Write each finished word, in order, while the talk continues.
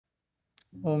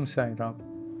Om Sai Ram.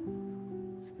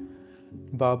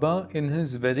 Baba, in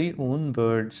his very own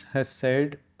words, has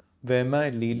said, "Where my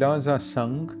Leelas are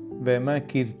sung, where my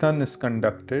Kirtan is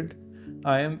conducted,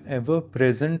 I am ever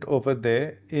present over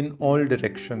there in all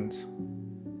directions."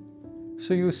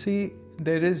 So you see,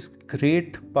 there is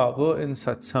great power in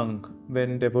Satsang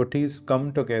when devotees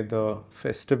come together,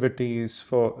 festivities,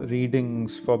 for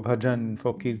readings, for bhajan,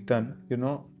 for kirtan.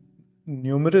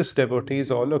 Numerous devotees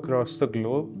all across the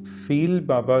globe feel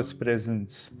Baba's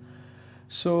presence.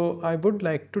 So I would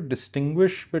like to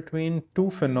distinguish between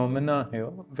two phenomena here,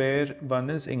 where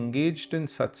one is engaged in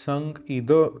satsang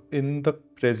either in the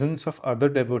presence of other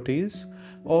devotees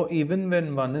or even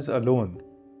when one is alone.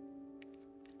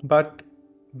 But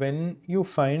when you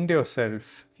find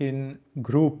yourself in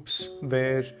groups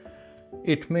where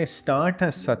it may start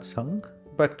as satsang,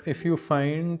 but if you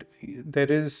find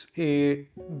there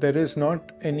is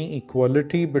not any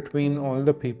equality between all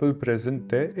the people present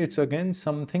there, it's again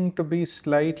something to be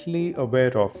slightly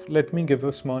aware of. Let me give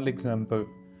a small example.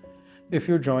 If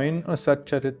you join a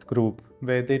Satcharit group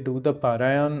where they do the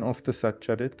Parayan of the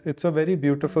Satcharit, it's a very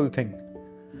beautiful thing.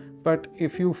 But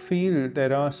if you feel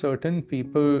there are certain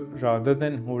people, rather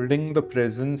than holding the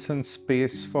presence and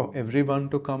space for everyone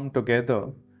to come together,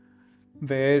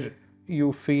 where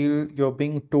you feel you're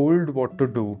being told what to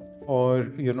do, or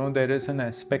there is an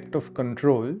aspect of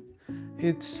control,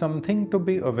 it's something to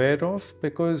be aware of,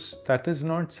 because that is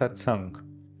not satsang.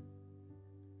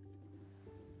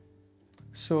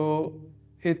 So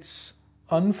it's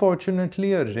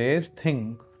unfortunately a rare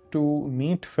thing to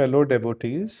meet fellow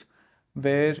devotees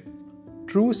where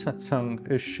true satsang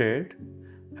is shared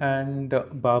and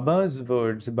Baba's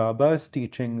words, Baba's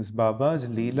teachings, Baba's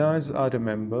leelas are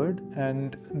remembered,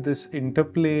 and this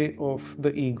interplay of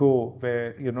the ego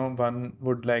where one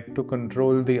would like to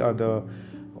control the other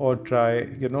or try,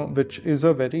 which is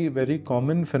a very, very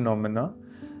common phenomena.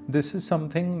 This is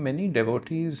something many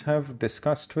devotees have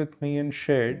discussed with me and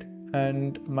shared,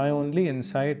 and my only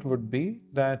insight would be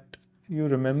that you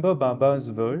remember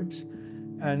Baba's words,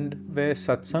 and where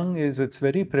satsang is, it's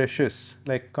very precious.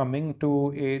 Like coming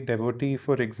to a devotee,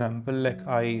 for example, like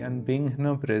I, and being in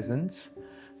her presence,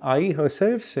 I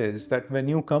herself says that when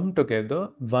you come together,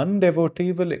 one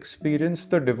devotee will experience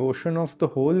the devotion of the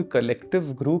whole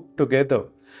collective group together.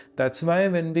 That's why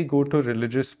when we go to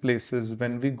religious places,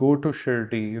 when we go to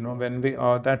Shirdi, when we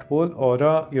are, that whole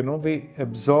aura, we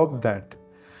absorb that.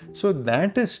 So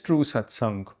that is true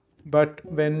satsang. But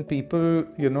when people,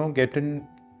 get in,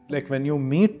 like when you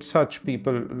meet such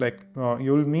people, like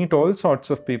you'll meet all sorts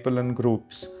of people in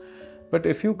groups. But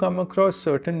if you come across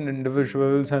certain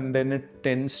individuals and then it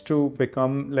tends to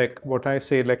become like what I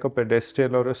say, like a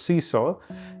pedestal or a seesaw,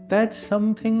 that's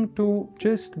something to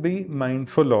just be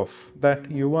mindful of, that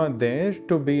you are there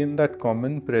to be in that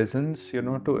common presence,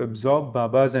 to absorb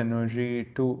Baba's energy,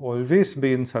 to always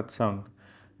be in satsang.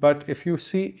 But if you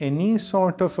see any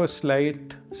sort of a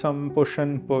slight, some push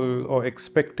and pull or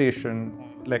expectation,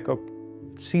 like a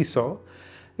seesaw,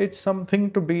 it's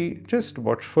something to be just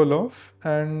watchful of,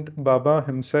 and Baba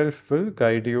himself will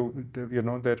guide you.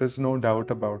 There is no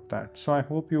doubt about that. So I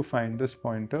hope you find this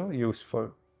pointer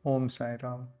useful. Om Sai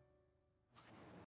Ram.